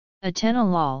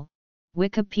Atenolol,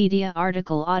 Wikipedia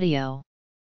article audio.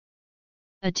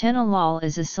 Atenolol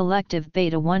is a selective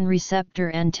beta-1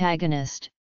 receptor antagonist,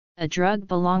 a drug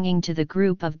belonging to the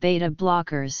group of beta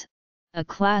blockers, a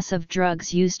class of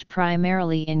drugs used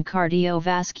primarily in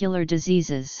cardiovascular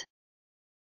diseases.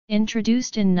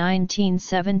 Introduced in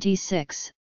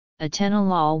 1976,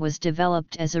 atenolol was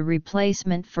developed as a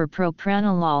replacement for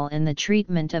propranolol in the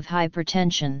treatment of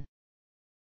hypertension.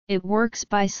 It works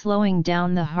by slowing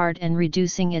down the heart and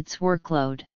reducing its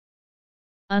workload.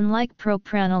 Unlike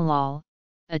propranolol,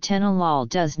 atenolol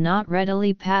does not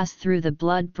readily pass through the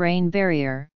blood-brain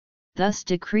barrier, thus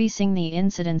decreasing the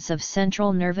incidence of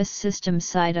central nervous system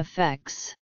side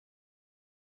effects.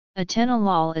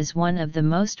 Atenolol is one of the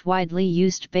most widely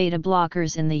used beta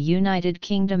blockers in the United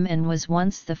Kingdom and was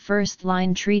once the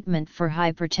first-line treatment for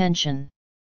hypertension.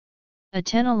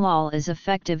 Atenolol is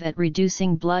effective at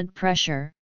reducing blood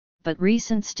pressure, but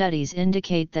recent studies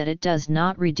indicate that it does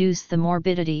not reduce the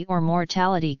morbidity or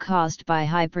mortality caused by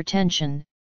hypertension,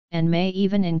 and may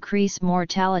even increase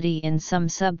mortality in some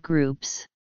subgroups.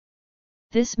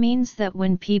 This means that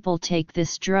when people take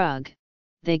this drug,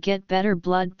 they get better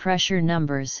blood pressure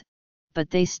numbers,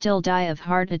 but they still die of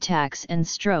heart attacks and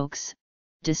strokes,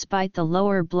 despite the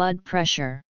lower blood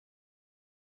pressure.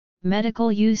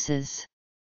 Medical uses.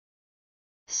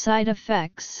 Side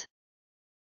effects.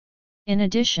 In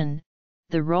addition,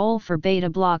 the role for beta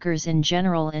blockers in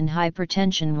general in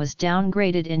hypertension was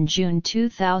downgraded in June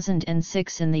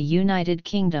 2006 in the United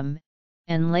Kingdom,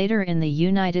 and later in the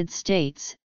United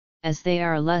States, as they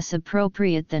are less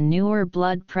appropriate than newer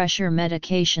blood pressure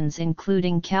medications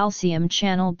including calcium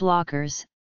channel blockers,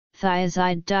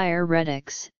 thiazide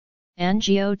diuretics,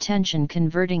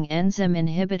 angiotensin-converting enzyme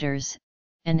inhibitors,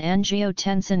 and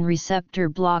angiotensin receptor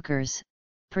blockers,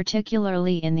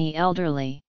 particularly in the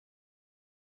elderly.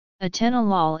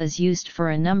 Atenolol is used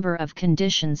for a number of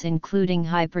conditions including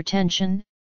hypertension,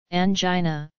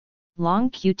 angina, long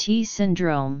QT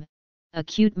syndrome,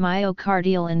 acute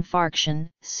myocardial infarction,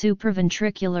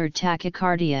 supraventricular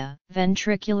tachycardia,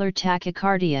 ventricular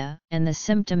tachycardia, and the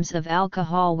symptoms of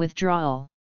alcohol withdrawal.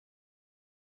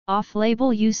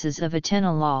 Off-label uses of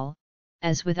atenolol,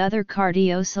 as with other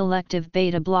cardioselective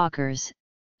beta blockers,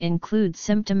 include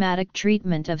symptomatic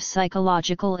treatment of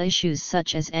psychological issues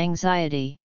such as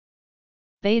anxiety.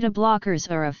 Beta blockers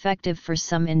are effective for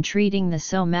some in treating the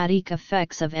somatic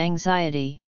effects of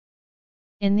anxiety.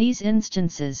 In these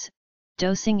instances,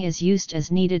 dosing is used as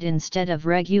needed instead of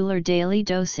regular daily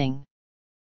dosing.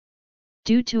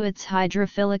 Due to its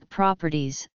hydrophilic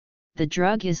properties, the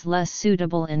drug is less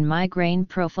suitable in migraine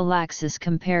prophylaxis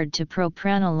compared to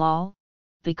propranolol,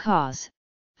 because,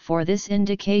 for this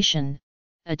indication,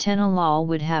 atenolol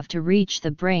would have to reach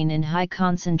the brain in high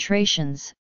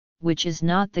concentrations, which is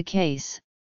not the case,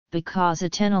 because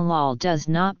atenolol does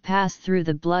not pass through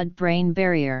the blood-brain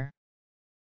barrier.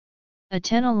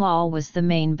 Atenolol was the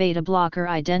main beta blocker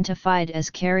identified as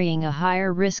carrying a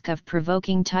higher risk of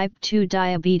provoking type 2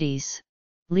 diabetes,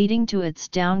 leading to its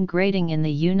downgrading in the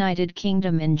United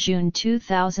Kingdom in June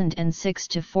 2006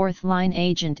 to fourth-line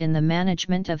agent in the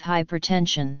management of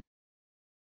hypertension.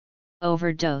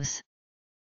 Overdose.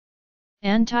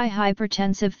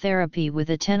 Antihypertensive therapy with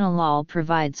atenolol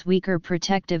provides weaker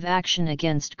protective action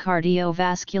against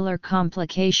cardiovascular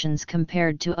complications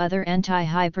compared to other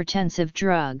antihypertensive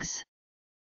drugs.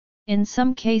 In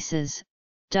some cases,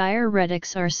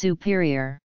 diuretics are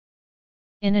superior.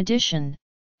 In addition,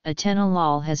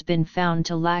 atenolol has been found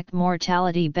to lack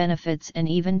mortality benefits and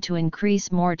even to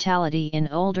increase mortality in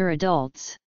older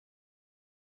adults.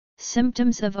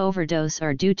 Symptoms of overdose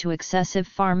are due to excessive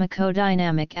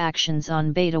pharmacodynamic actions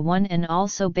on beta-1 and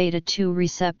also beta-2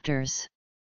 receptors.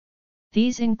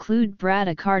 These include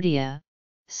bradycardia,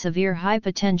 severe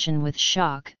hypotension with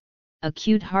shock,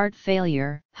 acute heart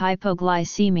failure,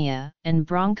 hypoglycemia, and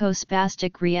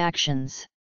bronchospastic reactions.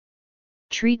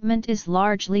 Treatment is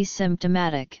largely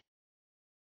symptomatic.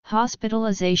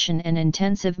 Hospitalization and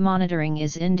intensive monitoring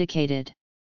is indicated.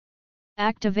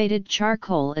 Activated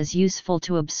charcoal is useful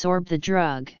to absorb the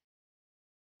drug.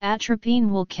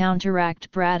 Atropine will counteract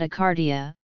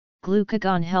bradycardia,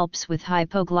 glucagon helps with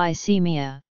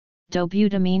hypoglycemia,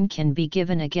 dobutamine can be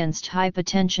given against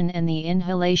hypotension, and the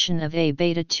inhalation of a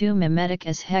beta-2 mimetic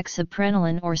as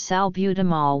hexaprenolone or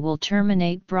salbutamol will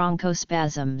terminate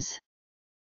bronchospasms.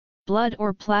 Blood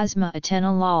or plasma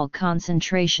atenolol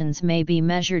concentrations may be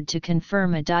measured to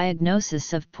confirm a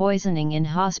diagnosis of poisoning in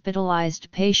hospitalized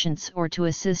patients or to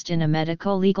assist in a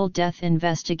medico-legal death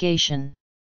investigation.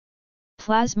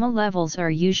 Plasma levels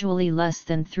are usually less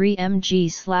than 3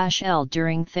 mg/L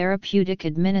during therapeutic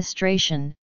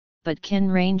administration, but can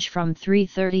range from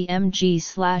 330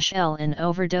 mg/L in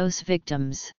overdose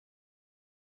victims.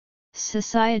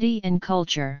 Society and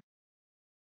culture.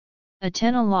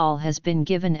 Atenolol has been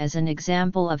given as an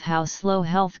example of how slow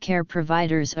healthcare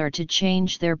providers are to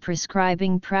change their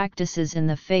prescribing practices in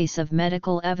the face of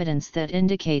medical evidence that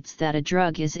indicates that a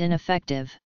drug is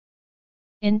ineffective.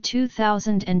 In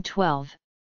 2012,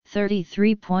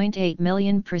 33.8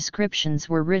 million prescriptions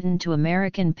were written to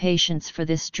American patients for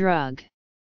this drug.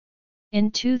 In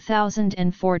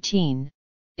 2014,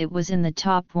 it was in the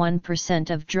top 1%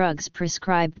 of drugs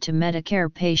prescribed to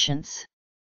Medicare patients.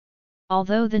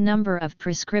 Although the number of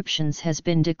prescriptions has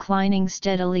been declining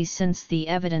steadily since the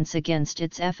evidence against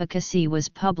its efficacy was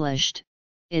published,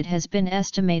 it has been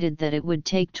estimated that it would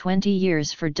take 20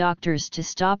 years for doctors to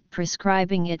stop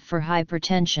prescribing it for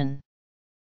hypertension.